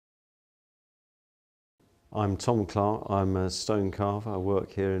I'm Tom Clark. I'm a stone carver. I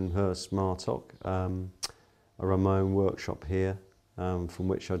work here in Hurst, Martock. I run my own workshop here, from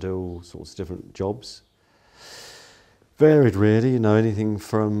which I do all sorts of different jobs. Varied really, anything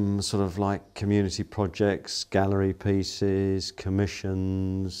from sort of like community projects, gallery pieces,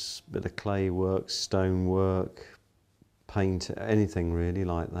 commissions, bit of clay work, stone work, paint, anything really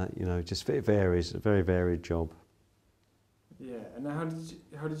like that, just it varies, a very varied job. Yeah, and how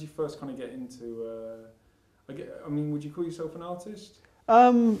did you first kind of get into, would you call yourself an artist?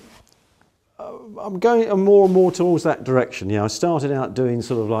 I'm going more and more towards that direction. I started out doing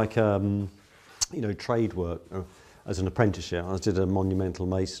sort of like, trade work as an apprenticeship. I did a monumental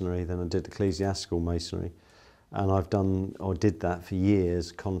masonry, then I did ecclesiastical masonry. And I did that for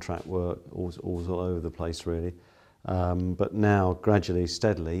years, contract work, all over the place really. But now, gradually,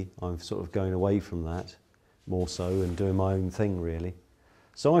 steadily, I'm sort of going away from that, more so, and doing my own thing really.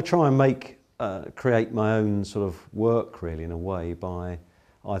 So I try and create my own sort of work really in a way by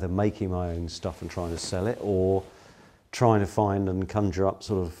either making my own stuff and trying to sell it, or trying to find and conjure up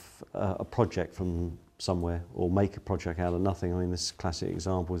sort of a project from somewhere, or make a project out of nothing. I mean, this classic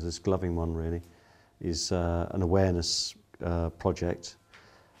example is this gloving one really, is an awareness project.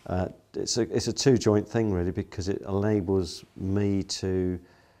 It's a two-joint thing really, because it enables me to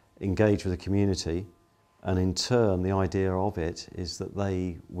engage with the community, and in turn the idea of it is that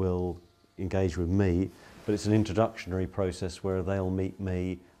they will engage with me, but it's an introductory process where they'll meet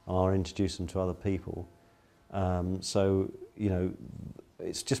me and I'll introduce them to other people.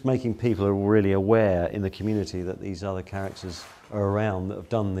 It's just making people really aware in the community that these other characters are around that have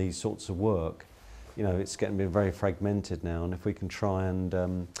done these sorts of work. It's getting very fragmented now, and if we can try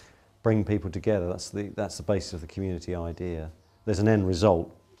and bring people together, that's the basis of the community idea. There's an end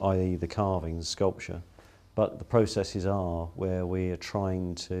result, i.e. the carving, the sculpture, but the processes are where we are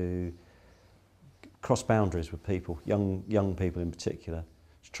trying to cross boundaries with people, young people in particular,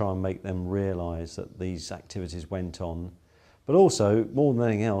 to try and make them realise that these activities went on. But also, more than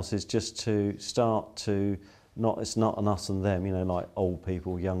anything else, is just to start to, it's not an us and them, like old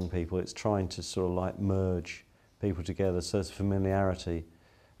people, young people. It's trying to sort of like merge people together, so there's familiarity.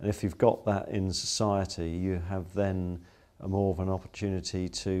 And if you've got that in society, you have then more of an opportunity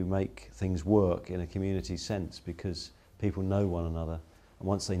to make things work in a community sense, because people know one another. And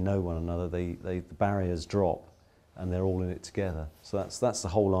once they know one another, the barriers drop and they're all in it together. So that's the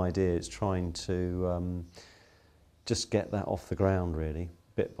whole idea. It's trying to just get that off the ground really,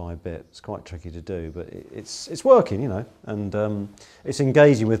 bit by bit. It's quite tricky to do, but it's working, and it's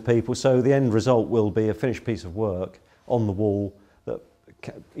engaging with people. So the end result will be a finished piece of work on the wall that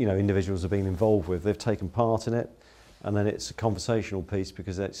individuals have been involved with. They've taken part in it, and then it's a conversational piece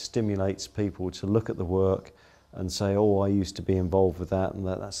because it stimulates people to look at the work and say, oh, I used to be involved with that, and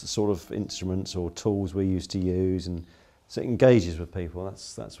that's the sort of instruments or tools we used to use, and so it engages with people.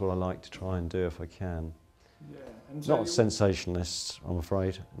 That's what I like to try and do if I can. Yeah, and so not a sensationalist, I'm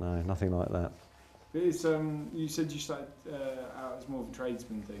afraid. No, nothing like that. It's, you said you started out as more of a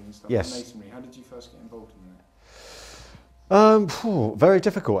tradesman thing and stuff. Yes. Like masonry. How did you first get involved in that? Very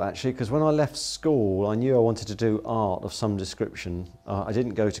difficult actually, because when I left school I knew I wanted to do art of some description. I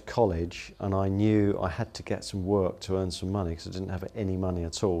didn't go to college, and I knew I had to get some work to earn some money because I didn't have any money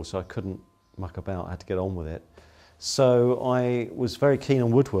at all, so I couldn't muck about. I had to get on with it. So I was very keen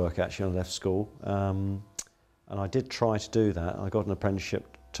on woodwork actually when I left school, and I did try to do that. I got an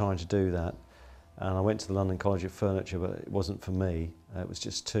apprenticeship trying to do that, and I went to the London College of Furniture, but it wasn't for me. It was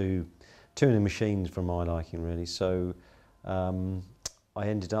just too many machines for my liking really. So I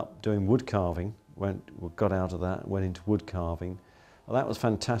ended up doing wood carving, got out of that, went into wood carving. Well, that was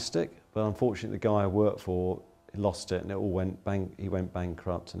fantastic, but unfortunately the guy I worked for lost it, and it all he went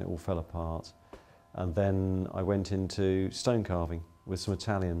bankrupt and it all fell apart. And then I went into stone carving with some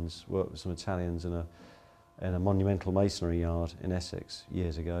Italians, worked with some Italians in a monumental masonry yard in Essex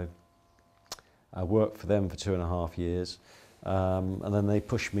years ago. I worked for them for 2.5 years, and then they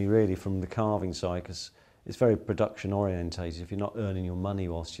pushed me really from the carving side, because it's very production orientated. If you're not earning your money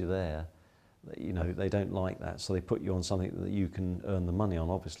whilst you're there, they don't like that. So they put you on something that you can earn the money on.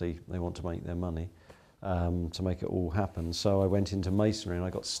 Obviously, they want to make their money to make it all happen. So I went into masonry and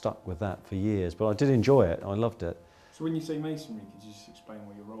I got stuck with that for years. But I did enjoy it. I loved it. So when you say masonry, could you just explain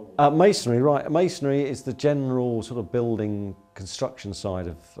what your role was? Masonry, right. Masonry is the general sort of building construction side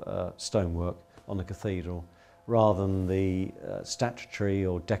of stonework on the cathedral, rather than the statutory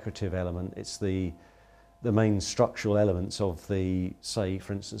or decorative element. It's the main structural elements of say,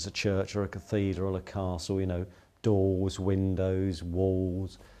 for instance, a church or a cathedral, a castle, doors, windows,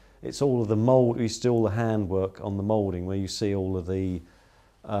 walls. It's all of the mould, you see all the handwork on the moulding, where you see all of the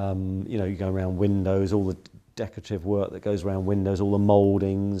You know, you go around windows, all the decorative work that goes around windows, all the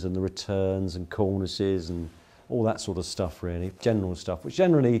mouldings and the returns and cornices and all that sort of stuff, really, general stuff, which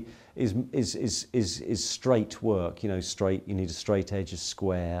generally is straight work. You know, straight. You need a straight edge, a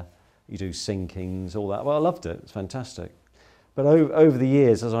square. You do sinkings, all that. Well, I loved it. It's fantastic. But over the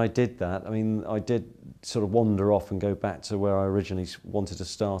years, as I did that, I mean, I did sort of wander off and go back to where I originally wanted to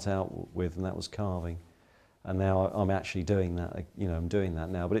start out with, and that was carving. And now I'm actually doing that. You know, I'm doing that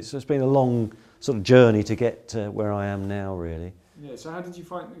now. But it's been a long sort of journey to get to where I am now, really. Yeah. So how did you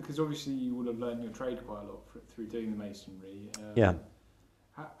find? Because obviously you would have learned your trade quite a lot through doing the masonry. Yeah.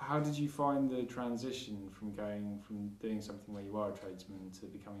 How did you find the transition from going from doing something where you are a tradesman to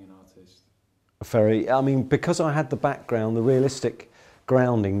becoming an artist? I mean, because I had the background, the realistic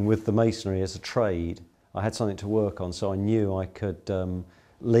grounding with the masonry as a trade, I had something to work on, so I knew I could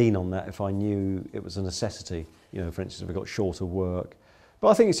lean on that if I knew it was a necessity. You know, for instance, if I got short of work. But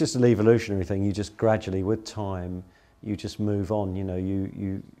I think it's just an evolutionary thing. You just gradually, with time, you just move on. You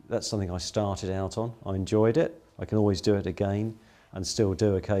know, that's something I started out on. I enjoyed it. I can always do it again and still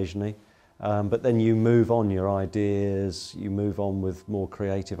do occasionally. But then you move on your ideas, you move on with more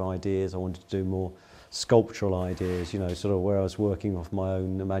creative ideas. I wanted to do more sculptural ideas, you know, sort of where I was working off my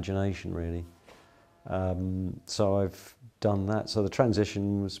own imagination, really. So I've done that. So the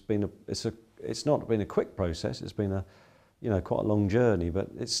transition has been it's not been a quick process. It's been you know, quite a long journey, but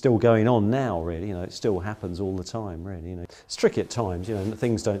it's still going on now, really. You know, it still happens all the time, really. You know, it's tricky at times. You know,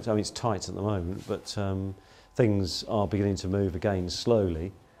 things don't. I mean, it's tight at the moment, but things are beginning to move again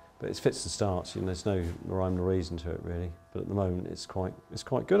slowly. But it's fits and starts. You know, there's no rhyme or reason to it, really. But at the moment, it's quite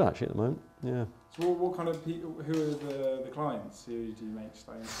good actually. At the moment, yeah. So what kind of people? Who are the clients? Who do you make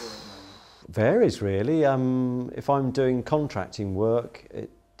stones for at the moment? Varies really. If I'm doing contracting work,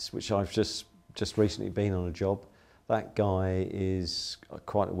 which I've just recently been on a job, that guy is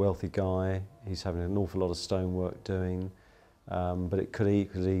quite a wealthy guy. He's having an awful lot of stonework doing, but it could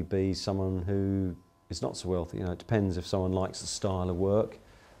equally be someone who is not so wealthy. You know, it depends if someone likes the style of work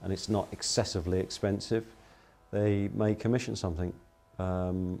and it's not excessively expensive. They may commission something,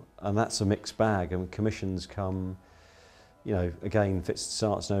 and that's a mixed bag. And commissions come, you know, again, fits and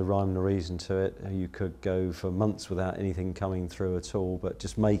starts, no rhyme nor reason to it. You could go for months without anything coming through at all, but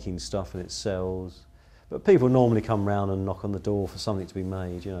just making stuff and it sells. But people normally come round and knock on the door for something to be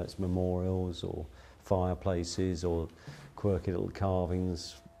made. You know, it's memorials or fireplaces or quirky little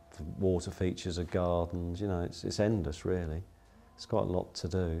carvings, for water features of gardens. You know, it's endless really. It's quite a lot to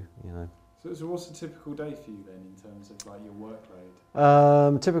do, you know. So what's a typical day for you then, in terms of like your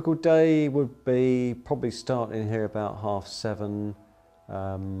workload? Typical day would be probably starting here about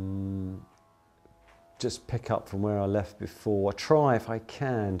 7:30. Just pick up from where I left before. I try, if I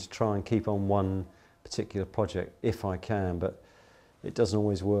can, to try and keep on one particular project, if I can, but it doesn't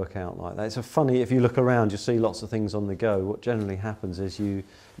always work out like that. It's a funny, if you look around, you see lots of things on the go. What generally happens is you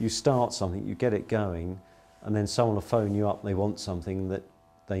start something, you get it going, and then someone will phone you up, they want something that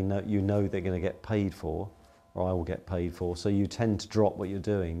they know, you know they're going to get paid for, or I will get paid for, so you tend to drop what you're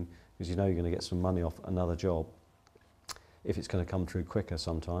doing because you know you're going to get some money off another job. If it's going to come through quicker,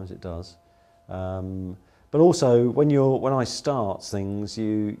 sometimes it does. But also, when I start things,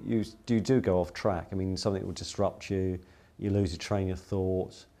 you do go off track. I mean, something will disrupt you, you lose your train of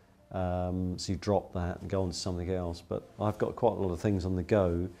thought, so you drop that and go on to something else. But I've got quite a lot of things on the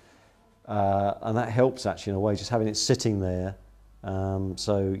go, and that helps actually in a way, just having it sitting there.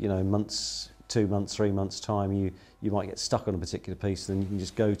 So, you know, months, 2 months, 3 months time, you might get stuck on a particular piece, then you can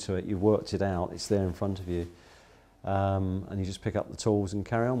just go to it, you've worked it out, it's there in front of you, and you just pick up the tools and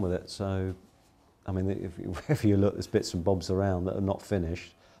carry on with it. So, I mean, if you look, there's bits and bobs around that are not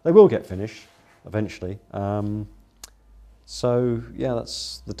finished. They will get finished eventually. So, yeah,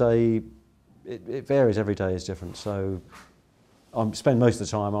 that's the day. It varies, every day is different. So I spend most of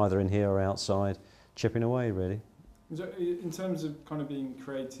the time either in here or outside, chipping away, really. So in terms of kind of being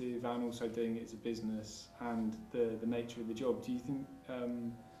creative and also doing it as a business and the nature of the job, do you think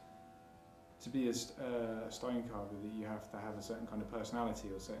to be a stone carver that you have to have a certain kind of personality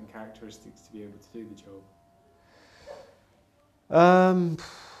or certain characteristics to be able to do the job?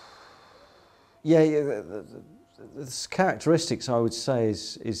 The characteristics I would say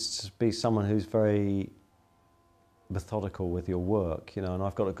is to be someone who's very methodical with your work, you know, and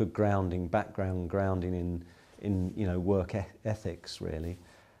I've got a good background grounding in you know, work ethics really,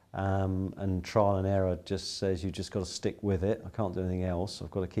 and trial and error just says you just got to stick with it. I can't do anything else.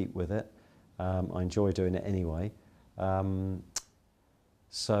 I've got to keep with it. I enjoy doing it anyway. Yeah,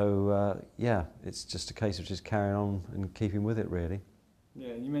 it's just a case of just carrying on and keeping with it really.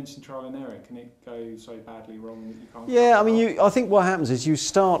 Yeah, you mentioned trial and error. Can it go so badly wrong that you can't? Yeah, I mean, I think what happens is you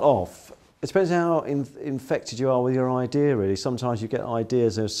start off. It depends how infected you are with your idea. Really, sometimes you get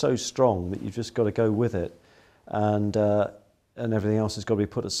ideas that are so strong that you've just got to go with it, and everything else has got to be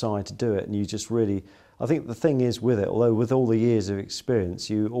put aside to do it. And you just really, I think the thing is with it, although with all the years of experience,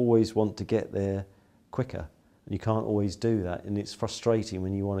 you always want to get there quicker, and you can't always do that. And it's frustrating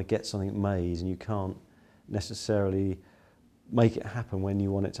when you want to get something made and you can't necessarily make it happen when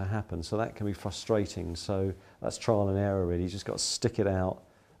you want it to happen. So that can be frustrating. So that's trial and error really. You just got to stick it out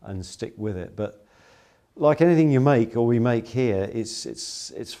and stick with it. But like anything you make or we make here,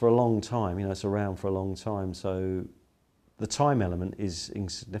 it's for a long time. You know, it's around for a long time. So the time element is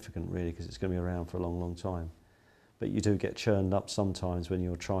insignificant really, because it's going to be around for a long, long time. But you do get churned up sometimes when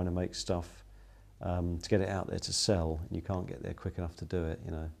you're trying to make stuff to get it out there to sell, and you can't get there quick enough to do it.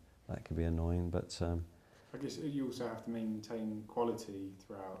 You know, that can be annoying. But I guess you also have to maintain quality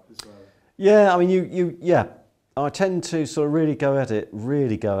throughout as well. yeah, I mean, yeah. I tend to sort of really go at it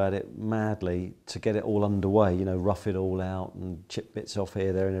madly to get it all underway. You know, rough it all out and chip bits off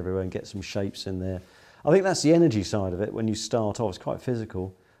here, there, and everywhere, and get some shapes in there. I think that's the energy side of it. When you start off, it's quite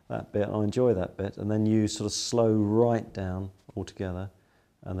physical, that bit. I enjoy that bit, and then you sort of slow right down altogether,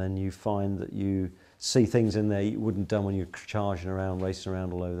 and then you find that you see things in there you wouldn't have done when you're charging around, racing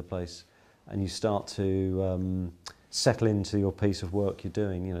around all over the place. And you start to settle into your piece of work you're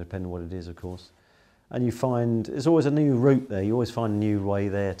doing, you know, depending on what it is, of course. And you find there's always a new route there. You always find a new way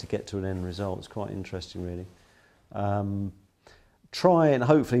there to get to an end result. It's quite interesting, really. Try and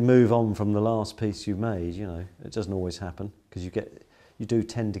hopefully move on from the last piece you made. You know, it doesn't always happen because you do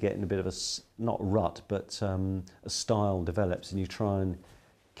tend to get in a bit of a not rut, but a style develops, and you try and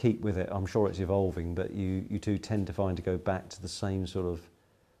keep with it. I'm sure it's evolving, but you do tend to find to go back to the same sort of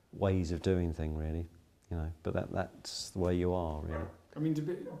ways of doing things, really, you know. But that's the way you are, really. I mean,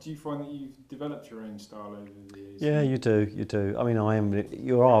 do you find that you've developed your own style over the years? Yeah, you do. I mean,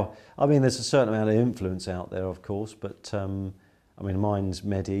 you are. I mean, there's a certain amount of influence out there, of course, but I mean, mine's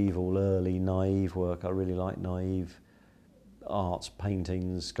medieval, early, naive work. I really like naive arts,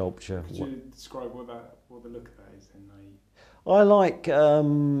 paintings, sculpture. Could you describe what the look of that is then, naive? I like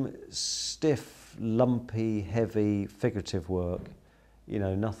stiff, lumpy, heavy, figurative work. You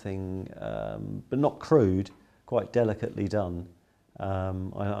know, nothing, but not crude, quite delicately done.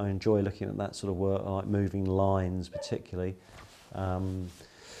 I enjoy looking at that sort of work. I like moving lines particularly.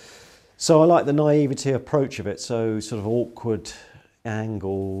 So I like the naivety approach of it, so sort of awkward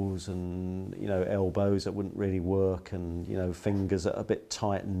angles and, you know, elbows that wouldn't really work, and, you know, fingers that are a bit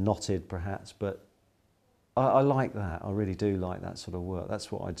tight and knotted perhaps, but I like that. I really do like that sort of work.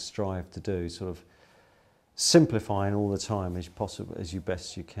 That's what I'd strive to do, sort of simplifying all the time as possible, as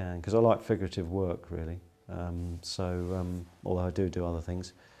best you can, because I like figurative work really. Although I do other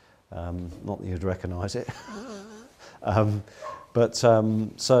things, not that you'd recognise it.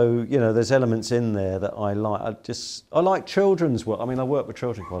 So you know, there's elements in there that I like. I like children's work. I mean, I work with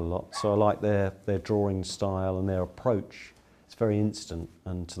children quite a lot, so I like their drawing style and their approach. It's very instant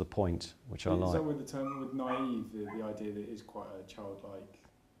and to the point, which I like. Is that with the term, with naive, the idea that it is quite a childlike?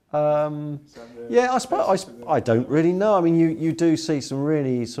 Yeah, I suppose I don't really know. I mean, you do see some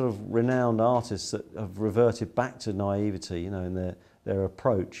really sort of renowned artists that have reverted back to naivety, you know, in their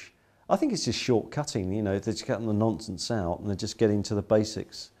approach. I think it's just shortcutting, you know, they're just cutting the nonsense out and they're just getting to the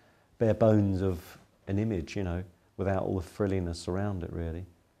basics, bare bones of an image, you know, without all the frilliness around it, really.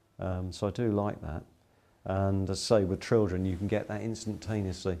 So I do like that. And as I say, with children, you can get that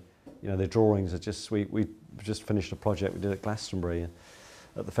instantaneously. You know, their drawings are just, we just finished a project we did at Glastonbury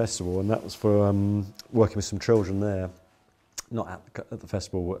at the festival, and that was for working with some children there, not at the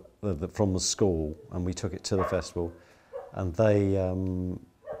festival, from the school, and we took it to the festival, and they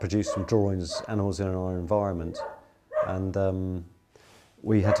produced some drawings, animals in our environment, and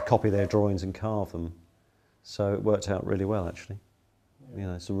we had to copy their drawings and carve them, so it worked out really well actually. You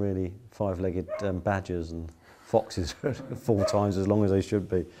know, some really five-legged badgers and foxes 4 times as long as they should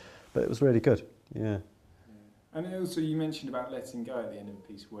be, but it was really good, yeah. And also you mentioned about letting go at the end of a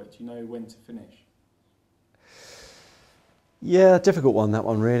piece of work. Do you know when to finish? Yeah, difficult one, that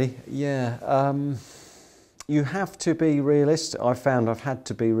one really. Yeah, you have to be realistic. I found I've had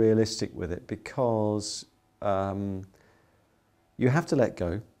to be realistic with it because you have to let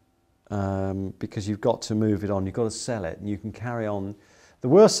go because you've got to move it on. You've got to sell it and you can carry on. The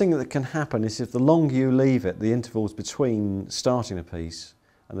worst thing that can happen is if the longer you leave it, the intervals between starting a piece,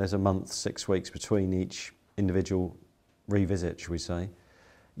 and there's a month, 6 weeks between each individual revisit, shall we say,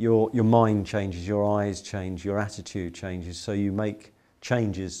 your mind changes, your eyes change, your attitude changes, so you make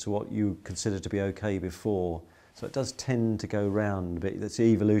changes to what you consider to be okay before, So it does tend to go round a bit. That's the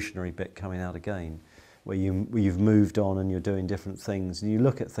evolutionary bit coming out again, where you've moved on and you're doing different things and you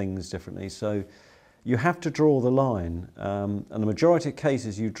look at things differently. So you have to draw the line, and the majority of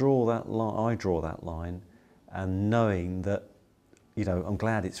cases you draw that line. I draw that line, and knowing that, you know, I'm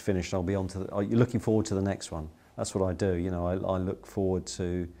glad it's finished. I'll be on to you're looking forward to the next one. That's what I do. You know, I look forward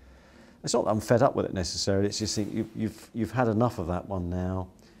to. It's not that I'm fed up with it necessarily. It's just think you've had enough of that one now,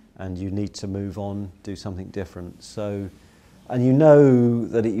 and you need to move on, do something different. So, and you know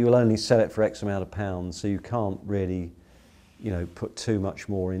that you will only sell it for X amount of pounds, so you can't really, you know, put too much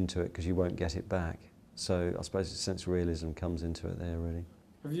more into it because you won't get it back. So I suppose the sense of realism comes into it there, really.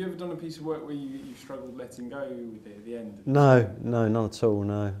 Have you ever done a piece of work where you struggled letting go with it at the end? No, not at all.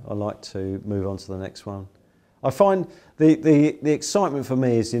 No, I like to move on to the next one. I find the excitement for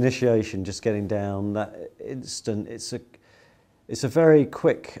me is the initiation, just getting down that instant. It's a very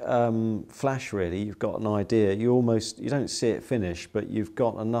quick flash, really. You've got an idea. You don't see it finish, but you've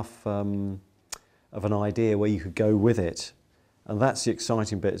got enough of an idea where you could go with it, and that's the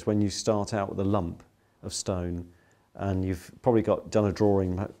exciting bit. Is when you start out with a lump of stone, and you've probably done a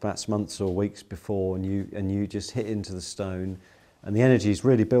drawing perhaps months or weeks before, and you just hit into the stone. And the energy is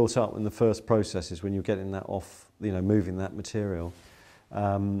really built up in the first processes when you're getting that off, you know, moving that material.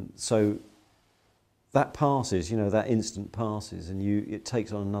 So that passes, you know, that instant passes, and it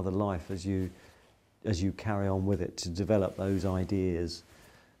takes on another life as you carry on with it to develop those ideas.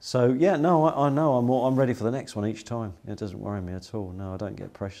 So yeah, no, I know I'm ready for the next one each time. It doesn't worry me at all. No, I don't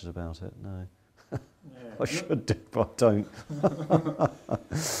get precious about it. No, Yeah. I should do, but I don't. Yeah.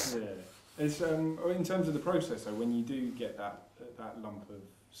 It's in terms of the process though, when you do get that lump of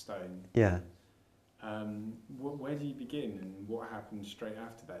stone. Yeah. Where do you begin, and what happens straight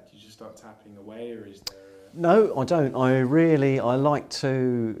after that? Do you just start tapping away, or is there? No, I don't. I like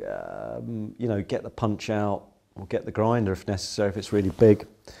to, you know, get the punch out or get the grinder if necessary, if it's really big.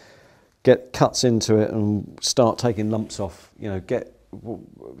 Get cuts into it and start taking lumps off. You know,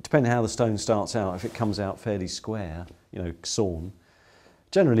 depending how the stone starts out. If it comes out fairly square, you know, sawn,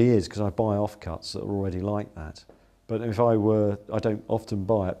 generally is because I buy offcuts that are already like that. But if I don't often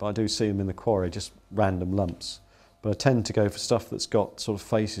buy it, but I do see them in the quarry, just random lumps. But I tend to go for stuff that's got sort of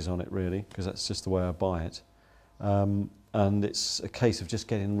faces on it, really, because that's just the way I buy it. And it's a case of just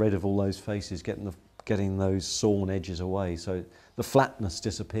getting rid of all those faces, getting those sawn edges away, so the flatness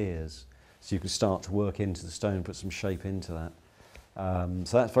disappears. So you can start to work into the stone, put some shape into that.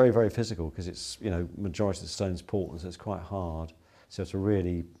 So that's very, very physical, because it's, you know, majority of the stone's Portland, so it's quite hard. So to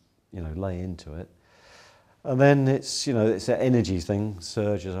really, you know, lay into it. And then it's, you know, it's that energy thing,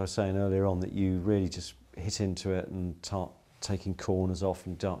 surge, as I was saying earlier on, that you really just hit into it and start taking corners off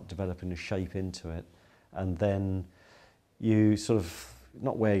and developing a shape into it. And then you sort of,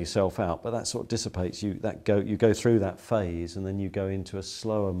 not wear yourself out, but that sort of dissipates. You go through that phase, and then you go into a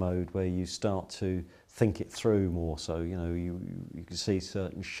slower mode where you start to think it through more. So, you know, you can see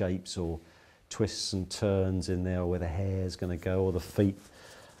certain shapes or twists and turns in there, or where the hair's going to go, or the feet,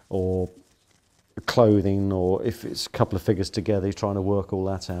 or clothing, or if it's a couple of figures together, you're trying to work all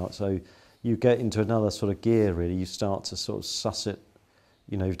that out. So you get into another sort of gear, really. You start to sort of suss it.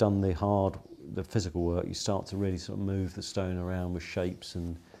 You know, you've done the physical work. You start to really sort of move the stone around with shapes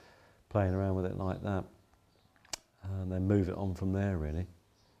and playing around with it like that, and then move it on from there, really.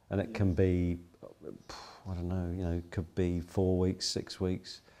 And it can be, I don't know, you know, it could be 4 weeks, 6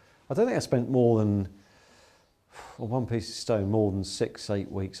 weeks. I don't think I spent more than, on one piece of stone, more than 6,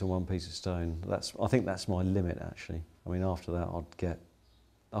 8 weeks on one piece of stone. I think that's my limit, actually. I mean, after that,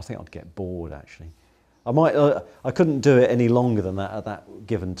 I think I'd get bored, actually. I couldn't do it any longer than that at that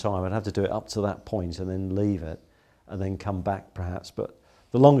given time. I'd have to do it up to that point and then leave it, and then come back perhaps. But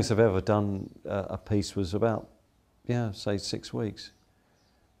the longest I've ever done a piece was about, yeah, say 6 weeks.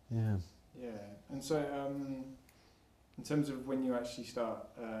 Yeah. Yeah, and so in terms of when you actually start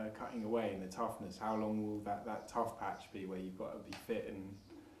cutting away and the toughness, how long will that tough patch be where you've got to be fit and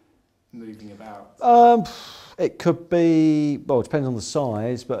moving about? It could be, well, it depends on the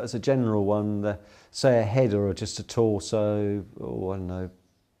size, but as a general one, say a head or just a torso, or I don't know,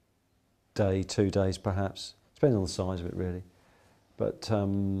 day, 2 days perhaps. Depends on the size of it, really. But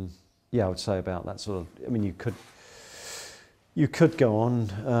yeah, I would say about that sort of. I mean, you could go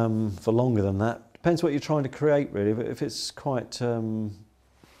on for longer than that. Depends what you're trying to create, really. But if it's quite,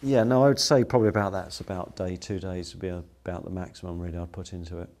 yeah, no, I would say probably about that. It's about day, 2 days would be about the maximum, really, I'd put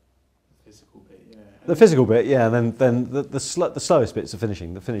into it. Physical bit, yeah. The physical bit, yeah. And then the slowest bit's the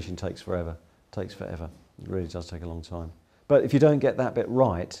finishing. The finishing takes forever. Takes forever. It really does take a long time. But if you don't get that bit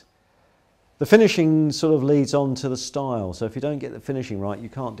right, The finishing sort of leads on to the style. So if you don't get the finishing right, you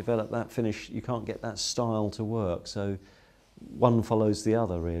can't develop that finish, you can't get that style to work. So one follows the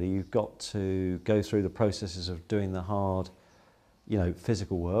other, really. You've got to go through the processes of doing the hard,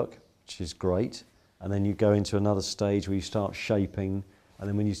 physical work, which is great. And then you go into another stage where you start shaping. And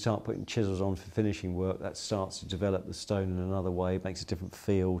then when you start putting chisels on for finishing work, that starts to develop the stone in another way. It makes a different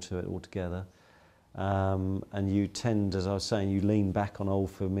feel to it altogether. And you tend, as I was saying, you lean back on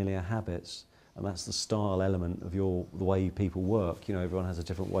old familiar habits. And that's the style element of the way people work. Everyone has a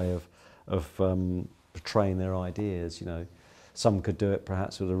different way of portraying their ideas. Some could do it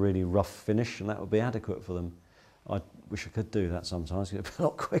perhaps with a really rough finish, and that would be adequate for them. I wish I could do that sometimes. It'd be a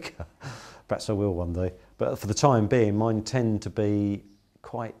lot quicker. Perhaps I will one day. But for the time being, mine tend to be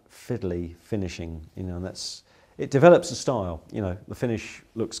quite fiddly finishing. And it develops a style. The finish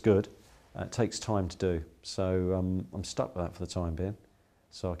looks good. It takes time to do. So I'm stuck with that for the time being.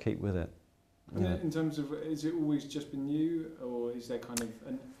 So I keep with it. And in terms of, is it always just been you, or is there kind of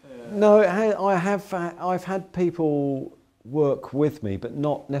No, I've had people work with me, but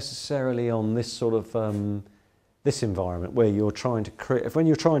not necessarily on this sort of this environment where you're trying to create. When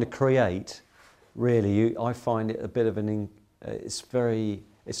you're trying to create, really, I find it a bit of it's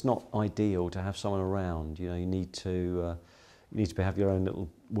not ideal to have someone around. You need to have your own little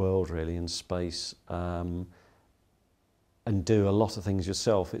world, really, and space, and do a lot of things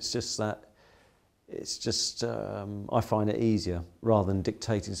yourself. I find it easier rather than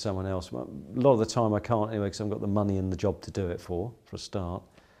dictating someone else. A lot of the time I can't anyway because I haven't got the money and the job to do it for a start.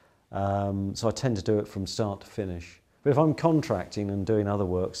 So I tend to do it from start to finish. But if I'm contracting and doing other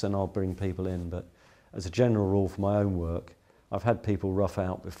works, then I'll bring people in. But as a general rule for my own work, I've had people rough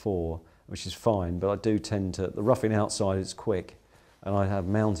out before, which is fine, but I do tend to, the roughing outside is quick, and I have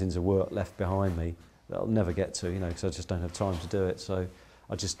mountains of work left behind me that I'll never get to, because I just don't have time to do it. So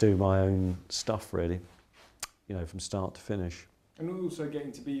I just do my own stuff, really, from start to finish. And also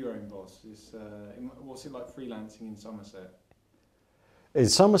getting to be your own boss is, what's it like freelancing in Somerset? In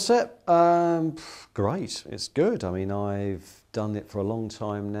Somerset, great, it's good. I mean, I've done it for a long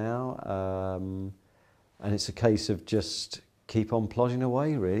time now, and it's a case of just keep on plodding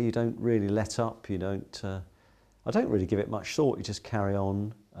away, really. You don't really let up, I don't really give it much thought, you just carry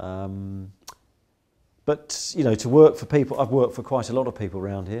on. But, to work for people, I've worked for quite a lot of people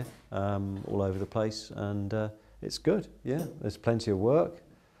around here, all over the place, and it's good, yeah. There's plenty of work,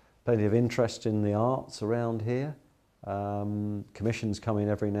 plenty of interest in the arts around here. Commissions come in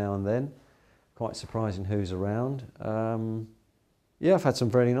every now and then, quite surprising who's around. Yeah, I've had some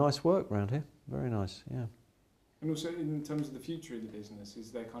very nice work around here, very nice, yeah. And also in terms of the future of the business,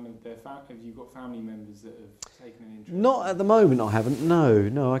 is there kind of, have you got family members that have taken an interest? Not at the moment, I haven't,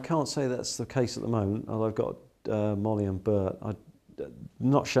 no, I can't say that's the case at the moment, although I've got Molly and Bert. I've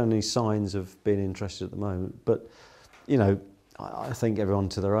not shown any signs of being interested at the moment, but, I think everyone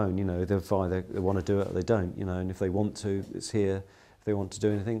to their own, they've either they want to do it or they don't, and if they want to, it's here. If they want to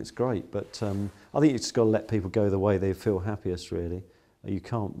do anything, it's great, but I think you've just got to let people go the way they feel happiest, really. You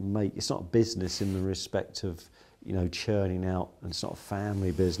can't it's not a business in the respect of, churning out, and it's not a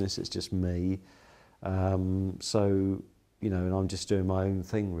family business, it's just me. So, and I'm just doing my own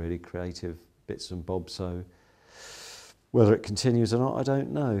thing, really, creative bits and bobs. So whether it continues or not, I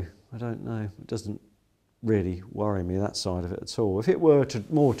don't know. It doesn't really worry me, that side of it at all. If it were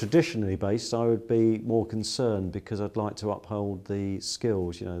more traditionally based, I would be more concerned because I'd like to uphold the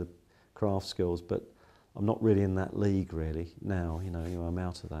skills, the craft skills, but I'm not really in that league really now, I'm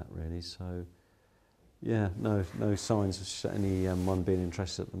out of that really. So yeah, no signs of anyone being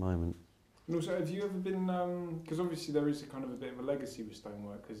interested at the moment. And also, have you ever been, because obviously there is a kind of a bit of a legacy with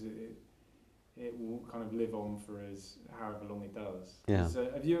stonework, because it will kind of live on for however long it does. Yeah.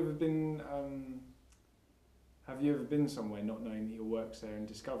 Have you ever been somewhere not knowing that your work's there and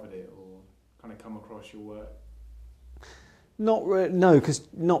discovered it, or kind of come across your work? Not really,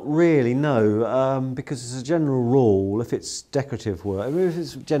 because as a general rule, if it's decorative work, if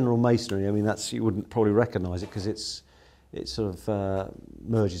it's general masonry, you wouldn't probably recognise it because it sort of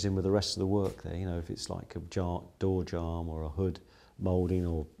merges in with the rest of the work there. If it's like a door jamb or a hood moulding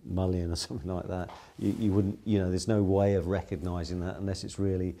or mullion or something like that, you wouldn't, there's no way of recognising that unless it's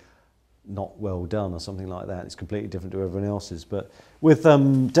really not well done or something like that. It's completely different to everyone else's. But with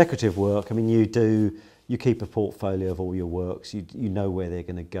decorative work, you keep a portfolio of all your works. You know where they're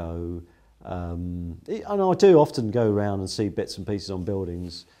going to go. And I do often go around and see bits and pieces on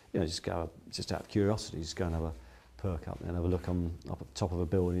buildings. Just out of curiosity, just go and have a perk up there and have a look up at the top of a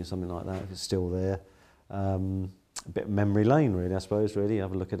building or something like that if it's still there. A bit of memory lane, really, I suppose. Really,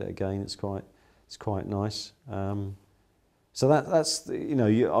 have a look at it again. It's quite nice. So that's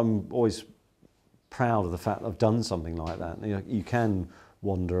I'm always proud of the fact that I've done something like that. You know, you can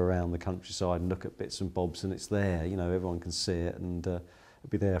wander around the countryside and look at bits and bobs, and it's there. You know, everyone can see it, and it'll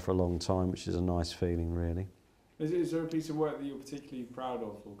be there for a long time, which is a nice feeling, really. Is there a piece of work that you're particularly proud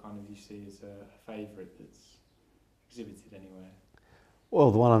of, or kind of you see as a favourite that's exhibited anywhere?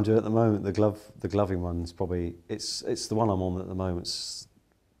 Well, the one I'm doing at the moment, the gloving one's probably it's the one I'm on at the moment's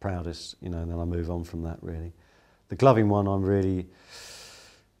proudest. You know, and then I move on from that, really. The gloving one, I'm really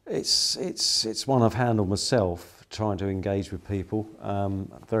it's one I've handled myself, trying to engage with people.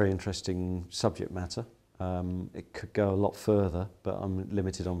 Very interesting subject matter. It could go a lot further, but I'm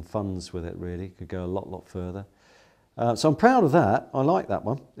limited on funds with it, really. It could go a lot further. So I'm proud of that. I like that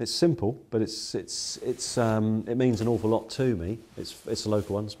one. It's simple, but it means an awful lot to me. It's a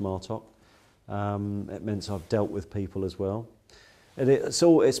local one, it's Martock. It means I've dealt with people as well. And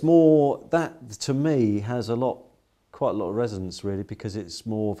it's more, that to me has quite a lot of resonance, really, because it's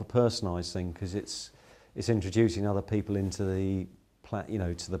more of a personalised thing, because it's introducing other people into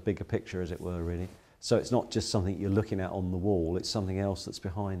to the bigger picture, as it were, really. So it's not just something you're looking at on the wall, it's something else that's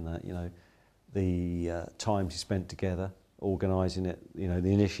behind that, you know, the times you spent together, organising it, you know,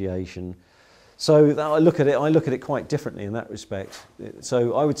 the initiation. So I look at it quite differently in that respect.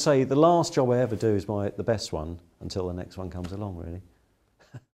 So I would say the last job I ever do is the best one until the next one comes along, really.